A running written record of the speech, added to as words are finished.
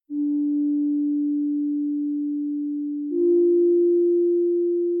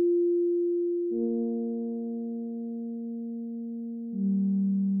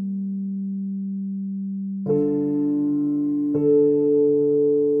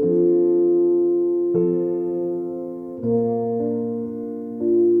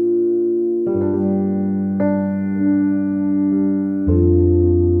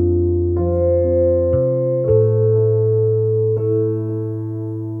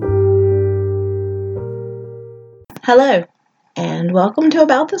Hello, and welcome to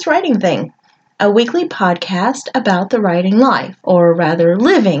About This Writing Thing, a weekly podcast about the writing life, or rather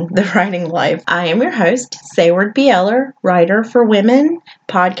living the writing life. I am your host, Sayward B. Eller, writer for women,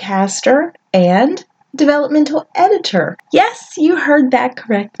 podcaster, and developmental editor. Yes, you heard that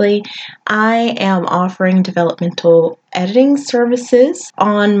correctly. I am offering developmental editing services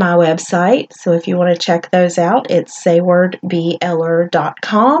on my website. So if you want to check those out, it's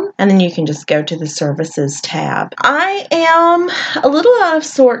saywardbeller.com, and then you can just go to the services tab. I am a little out of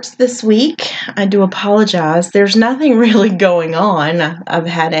sorts this week. I do apologize. There's nothing really going on. I've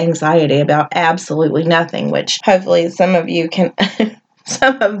had anxiety about absolutely nothing, which hopefully some of you can...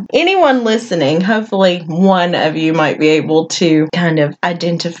 anyone listening, hopefully one of you might be able to kind of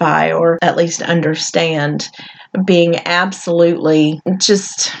identify or at least understand being absolutely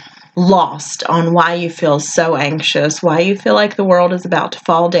just lost on why you feel so anxious, why you feel like the world is about to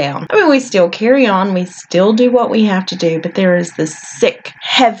fall down. I mean, we still carry on, we still do what we have to do, but there is this sick,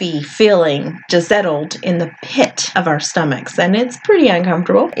 heavy feeling just settled in the pit of our stomachs, and it's pretty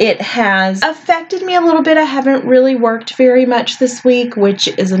uncomfortable. It has affected me a little bit. I haven't really worked very much this week, which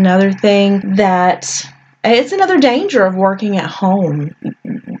is another thing that... It's another danger of working at home.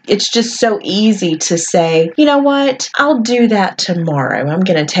 It's just so easy to say, you know what, I'll do that tomorrow. I'm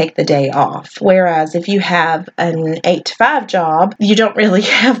going to take the day off. Whereas if you have an 8-to-5 job, you don't really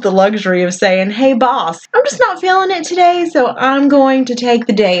have the luxury of saying, hey boss, I'm just not feeling it today, so I'm going to take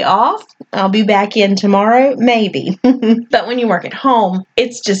the day off. I'll be back in tomorrow, maybe. But when you work at home,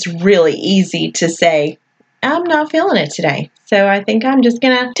 it's just really easy to say, I'm not feeling it today. So I think I'm just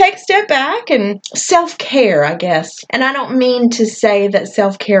going to take a step back and self-care, I guess. And I don't mean to say that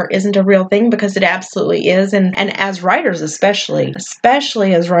self-care isn't a real thing, because it absolutely is. And as writers especially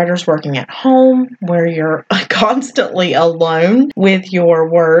as writers working at home, where you're constantly alone with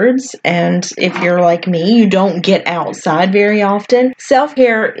your words. And if you're like me, you don't get outside very often.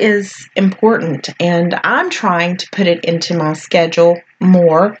 Self-care is important. And I'm trying to put it into my schedule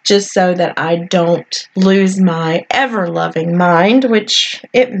more, just so that I don't lose my ever-loving mind, which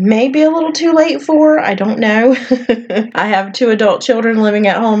it may be a little too late for. I don't know. I have 2 adult children living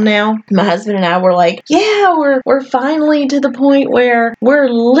at home now. My husband and I were like, yeah, we're finally to the point where we're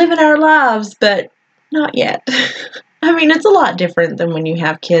living our lives, but not yet. I mean, it's a lot different than when you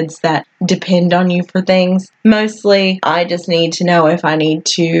have kids that depend on you for things. Mostly, I just need to know if I need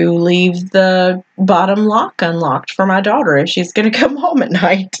to leave the bottom lock unlocked for my daughter if she's going to come home at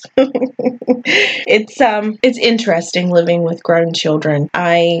night. It's interesting living with grown children.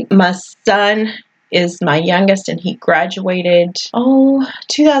 My son is my youngest, and he graduated,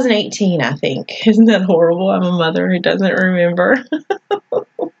 2018, I think. Isn't that horrible? I'm a mother who doesn't remember.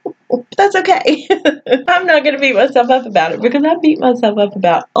 That's okay. I'm not going to beat myself up about it, because I beat myself up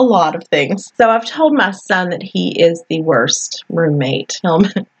about a lot of things. So I've told my son that he is the worst roommate. Him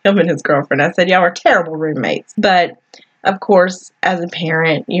and his girlfriend. I said, y'all are terrible roommates. But of course, as a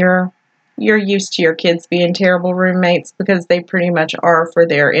parent, you're used to your kids being terrible roommates, because they pretty much are for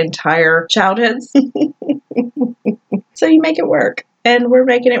their entire childhoods. So you make it work. And we're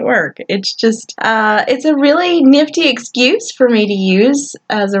making it work. It's just, it's a really nifty excuse for me to use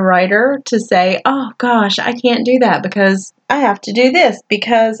as a writer to say, oh gosh, I can't do that because I have to do this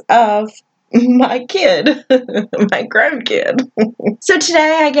because of my kid, my grown kid. So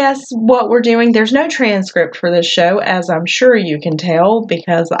today, I guess what we're doing, there's no transcript for this show, as I'm sure you can tell,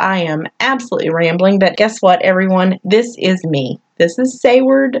 because I am absolutely rambling. But guess what, everyone? This is me. This is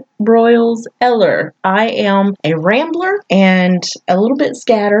Sayward Broyles Eller. I am a rambler and a little bit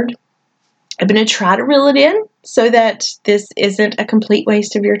scattered. I'm going to try to reel it in so that this isn't a complete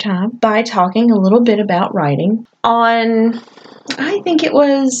waste of your time by talking a little bit about writing. I think it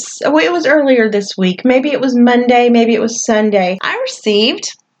was earlier this week. Maybe it was Monday, maybe it was Sunday. I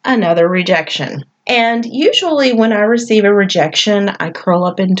received another rejection. And usually when I receive a rejection, I curl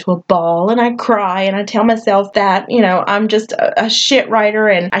up into a ball and I cry and I tell myself that, I'm just a shit writer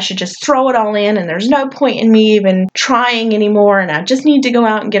and I should just throw it all in and there's no point in me even trying anymore and I just need to go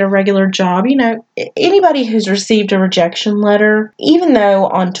out and get a regular job. Anybody who's received a rejection letter, even though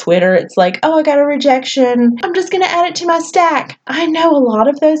on Twitter it's like, oh, I got a rejection, I'm just going to add it to my stack. I know a lot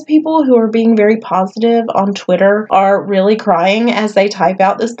of those people who are being very positive on Twitter are really crying as they type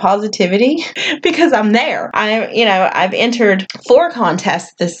out this positivity. Because I'm there. I've entered 4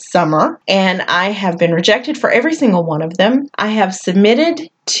 contests this summer and I have been rejected for every single one of them. I have submitted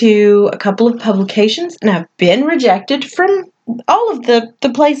to a couple of publications and I've been rejected from all of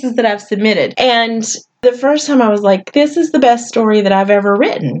the places that I've submitted. And The first time I was like, this is the best story that I've ever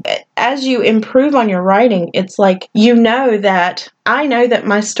written. As you improve on your writing, it's like, I know that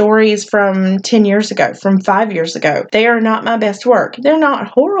my stories from 10 years ago, from 5 years ago, they are not my best work. They're not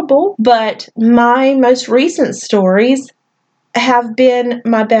horrible, but my most recent stories have been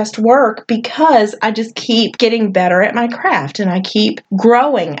my best work because I just keep getting better at my craft and I keep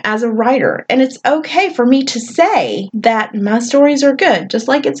growing as a writer. And it's okay for me to say that my stories are good, just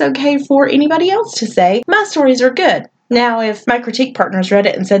like it's okay for anybody else to say my stories are good. Now, if my critique partners read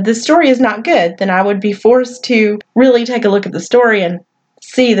it and said this story is not good, then I would be forced to really take a look at the story and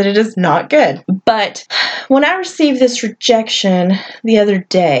see that it is not good. But when I received this rejection the other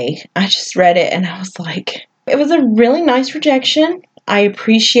day, I just read it and I was like, it was a really nice rejection. I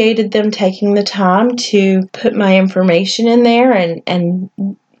appreciated them taking the time to put my information in there and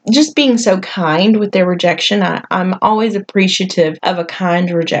just being so kind with their rejection. I'm always appreciative of a kind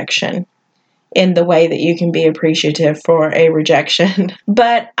rejection in the way that you can be appreciative for a rejection.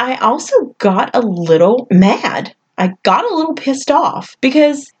 But I also got a little mad. I got a little pissed off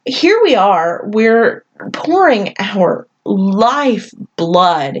because here we are, we're pouring our life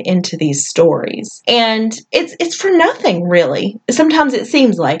blood into these stories and it's for nothing, really. Sometimes it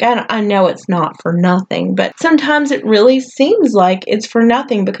seems like, I know it's not for nothing, but sometimes it really seems like it's for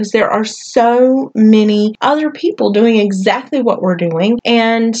nothing because there are so many other people doing exactly what we're doing,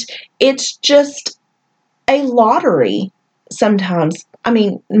 and it's just a lottery sometimes. I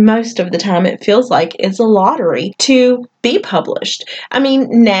mean, most of the time it feels like it's a lottery to be published. I mean,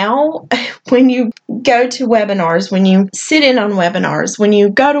 now when you go to webinars, when you sit in on webinars, when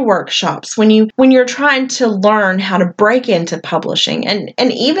you go to workshops, when you're trying to learn how to break into publishing, and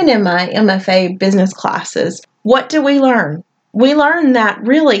even in my MFA business classes, what do we learn? We learn that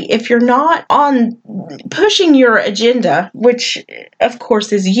really, if you're not on pushing your agenda, which of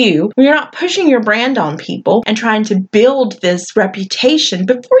course is when you're not pushing your brand on people and trying to build this reputation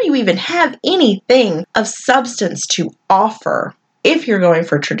before you even have anything of substance to offer. If you're going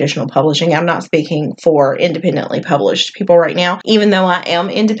for traditional publishing, I'm not speaking for independently published people right now. Even though I am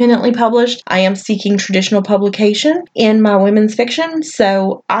independently published, I am seeking traditional publication in my women's fiction.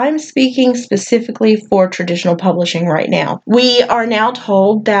 So I'm speaking specifically for traditional publishing right now. We are now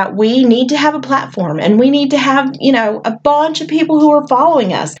told that we need to have a platform and we need to have, a bunch of people who are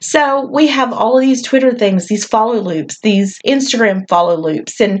following us. So we have all of these Twitter things, these follow loops, these Instagram follow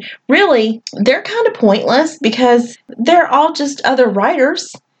loops, and really they're kind of pointless because they're all just other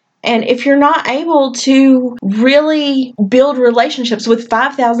writers. And if you're not able to really build relationships with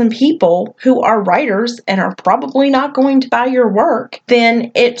 5,000 people who are writers and are probably not going to buy your work,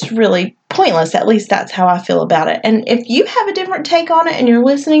 then it's really pointless. At least that's how I feel about it. And if you have a different take on it and you're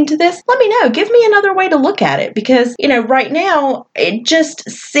listening to this, let me know. Give me another way to look at it because, right now it just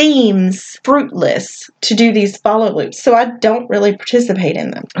seems fruitless to do these follow loops. So I don't really participate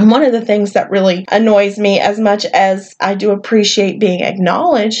in them. And one of the things that really annoys me, as much as I do appreciate being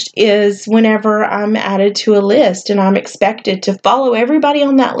acknowledged, is whenever I'm added to a list and I'm expected to follow everybody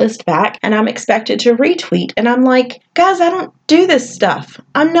on that list back and I'm expected to retweet. And I'm like, guys, I don't do this stuff.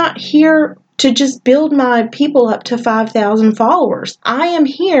 I'm not here to just build my people up to 5,000 followers. I am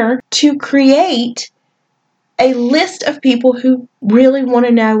here to create a list of people who really want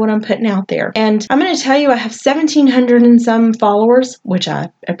to know what I'm putting out there. And I'm going to tell you, I have 1,700 and some followers, which I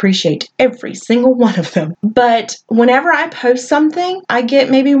appreciate every single one of them. But whenever I post something, I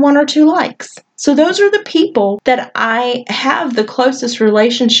get maybe 1 or 2 likes. So those are the people that I have the closest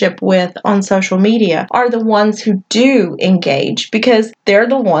relationship with on social media, are the ones who do engage because they're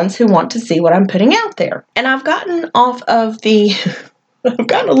the ones who want to see what I'm putting out there. And I've gotten off of the... I've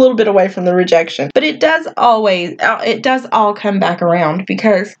gotten a little bit away from the rejection, but it does all come back around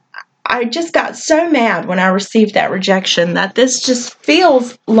because I just got so mad when I received that rejection that this just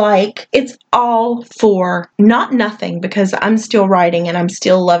feels like it's all for not nothing, because I'm still writing and I'm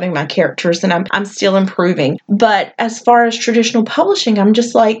still loving my characters and I'm still improving. But as far as traditional publishing, I'm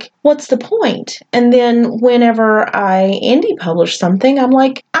just like, what's the point? And then whenever I indie publish something, I'm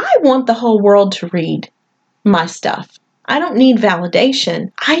like, I want the whole world to read my stuff. I don't need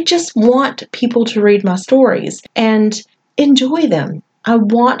validation. I just want people to read my stories and enjoy them. I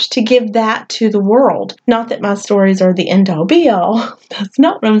want to give that to the world. Not that my stories are the end-all be-all. That's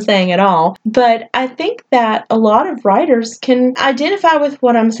not what I'm saying at all. But I think that a lot of writers can identify with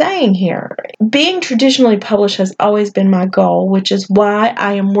what I'm saying here. Being traditionally published has always been my goal, which is why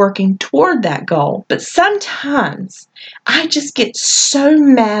I am working toward that goal. But sometimes I just get so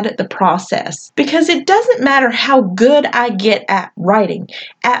mad at the process because it doesn't matter how good I get at writing,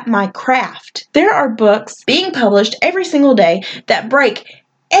 at my craft. There are books being published every single day that break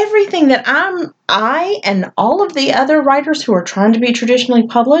everything that I and all of the other writers who are trying to be traditionally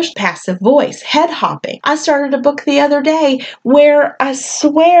published, passive voice, head hopping. I started a book the other day where I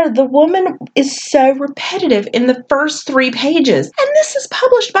swear the woman is so repetitive in the first 3 pages. And this is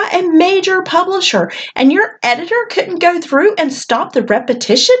published by a major publisher. And your editor couldn't go through and stop the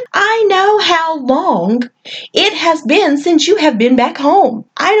repetition? I know how long it has been since you have been back home.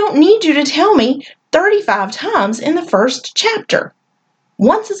 I don't need you to tell me 35 times in the first chapter.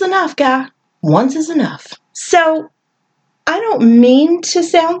 Once is enough, guy. Once is enough. So, I don't mean to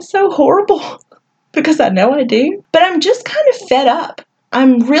sound so horrible, because I know I do, but I'm just kind of fed up.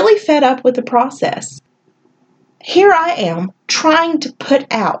 I'm really fed up with the process. Here I am, trying to put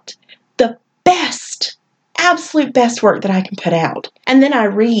out the best, absolute best work that I can put out. And then I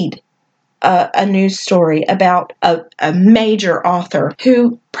read a news story about a major author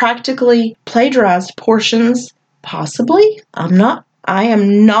who practically plagiarized portions, possibly. I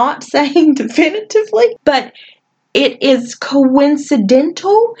am not saying definitively, but it is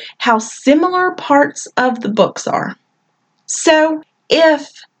coincidental how similar parts of the books are. So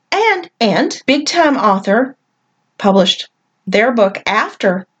and big time author published their book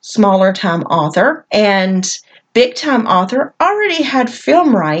after smaller time author, and big time author already had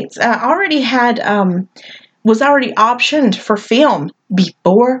film rights, was already optioned for film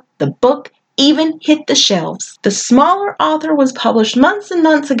before the book even hit the shelves. The smaller author was published months and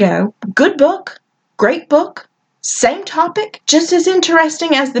months ago. Good book, great book, same topic, just as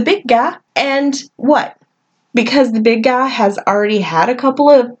interesting as the big guy. And what? Because the big guy has already had a couple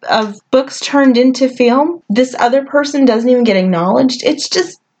of books turned into film, this other person doesn't even get acknowledged. It's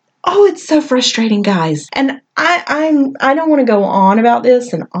just, it's so frustrating, guys. And I don't want to go on about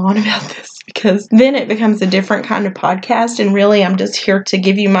this and on about this, because then it becomes a different kind of podcast, and really I'm just here to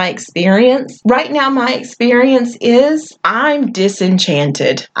give you my experience. Right now my experience is I'm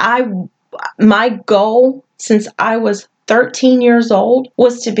disenchanted. My goal since I was 13 years old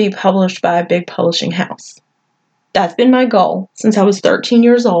was to be published by a big publishing house. That's been my goal since I was 13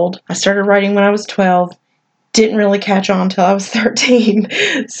 years old. I started writing when I was 12. Didn't really catch on until I was 13.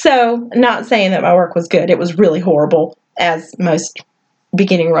 So, not saying that my work was good. It was really horrible, as most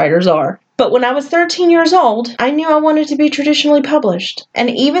beginning writers are. But when I was 13 years old, I knew I wanted to be traditionally published. And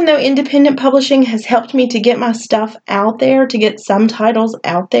even though independent publishing has helped me to get my stuff out there, to get some titles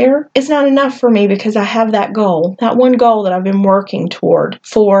out there, it's not enough for me, because I have that goal, that one goal that I've been working toward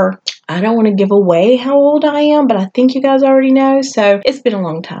for, I don't want to give away how old I am, but I think you guys already know, so it's been a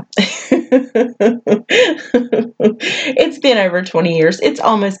long time. It's been over 20 years. It's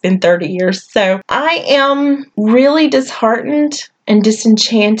almost been 30 years. So I am really disheartened and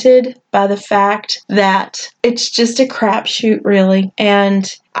disenchanted by the fact that it's just a crapshoot, really.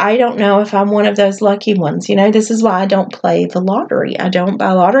 And I don't know if I'm one of those lucky ones. This is why I don't play the lottery. I don't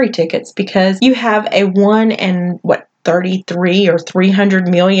buy lottery tickets, because you have a 1 in 33 or 300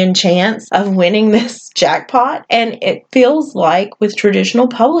 million chance of winning this jackpot. And it feels like with traditional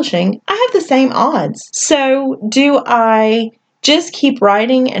publishing, I have the same odds. So do I just keep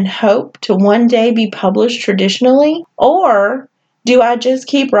writing and hope to one day be published traditionally? Or do I just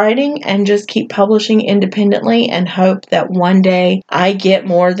keep writing and just keep publishing independently and hope that one day I get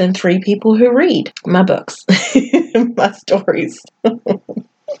more than 3 people who read my books, my stories?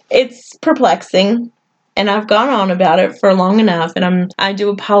 It's perplexing. And I've gone on about it for long enough, and I do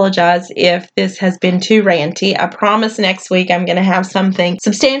apologize if this has been too ranty. I promise next week I'm going to have something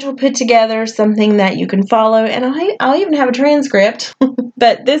substantial put together, something that you can follow, and I'll even have a transcript.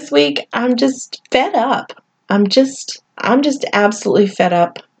 But this week I'm just fed up. I'm just absolutely fed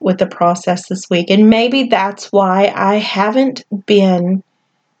up with the process this week, and maybe that's why I haven't been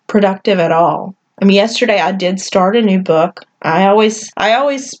productive at all. Yesterday I did start a new book. I always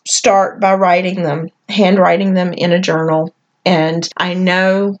start by handwriting them in a journal. And I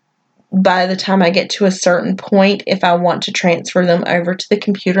know by the time I get to a certain point if I want to transfer them over to the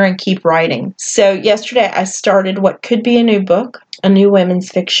computer and keep writing. So yesterday I started what could be a new book, a new women's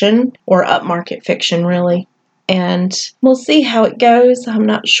fiction, or upmarket fiction, really. And we'll see how it goes. I'm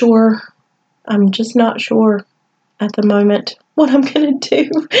not sure. I'm just not sure at the moment what I'm going to do.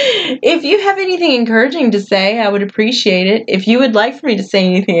 If you have anything encouraging to say, I would appreciate it. If you would like for me to say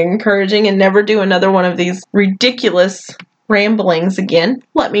anything encouraging and never do another one of these ridiculous ramblings again,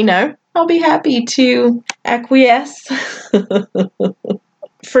 let me know. I'll be happy to acquiesce.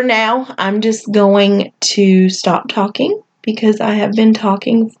 For now, I'm just going to stop talking, because I have been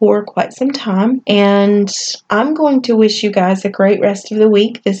talking for quite some time, and I'm going to wish you guys a great rest of the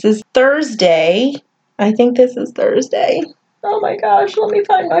week. This is Thursday. I think this is Thursday. Oh my gosh, let me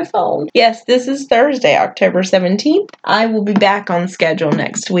find my phone. Yes, this is Thursday, October 17th. I will be back on schedule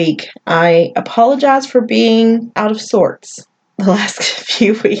next week. I apologize for being out of sorts the last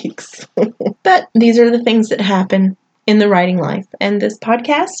few weeks. But these are the things that happen in the writing life. And this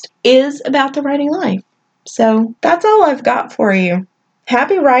podcast is about the writing life. So that's all I've got for you.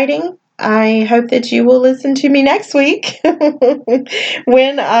 Happy writing. I hope that you will listen to me next week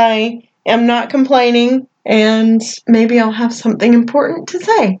when I am not complaining, and maybe I'll have something important to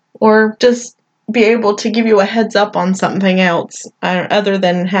say, or just be able to give you a heads up on something else other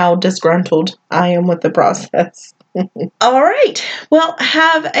than how disgruntled I am with the process. All right. Well,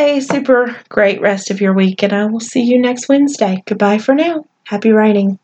 have a super great rest of your week, and I will see you next Wednesday. Goodbye for now. Happy writing.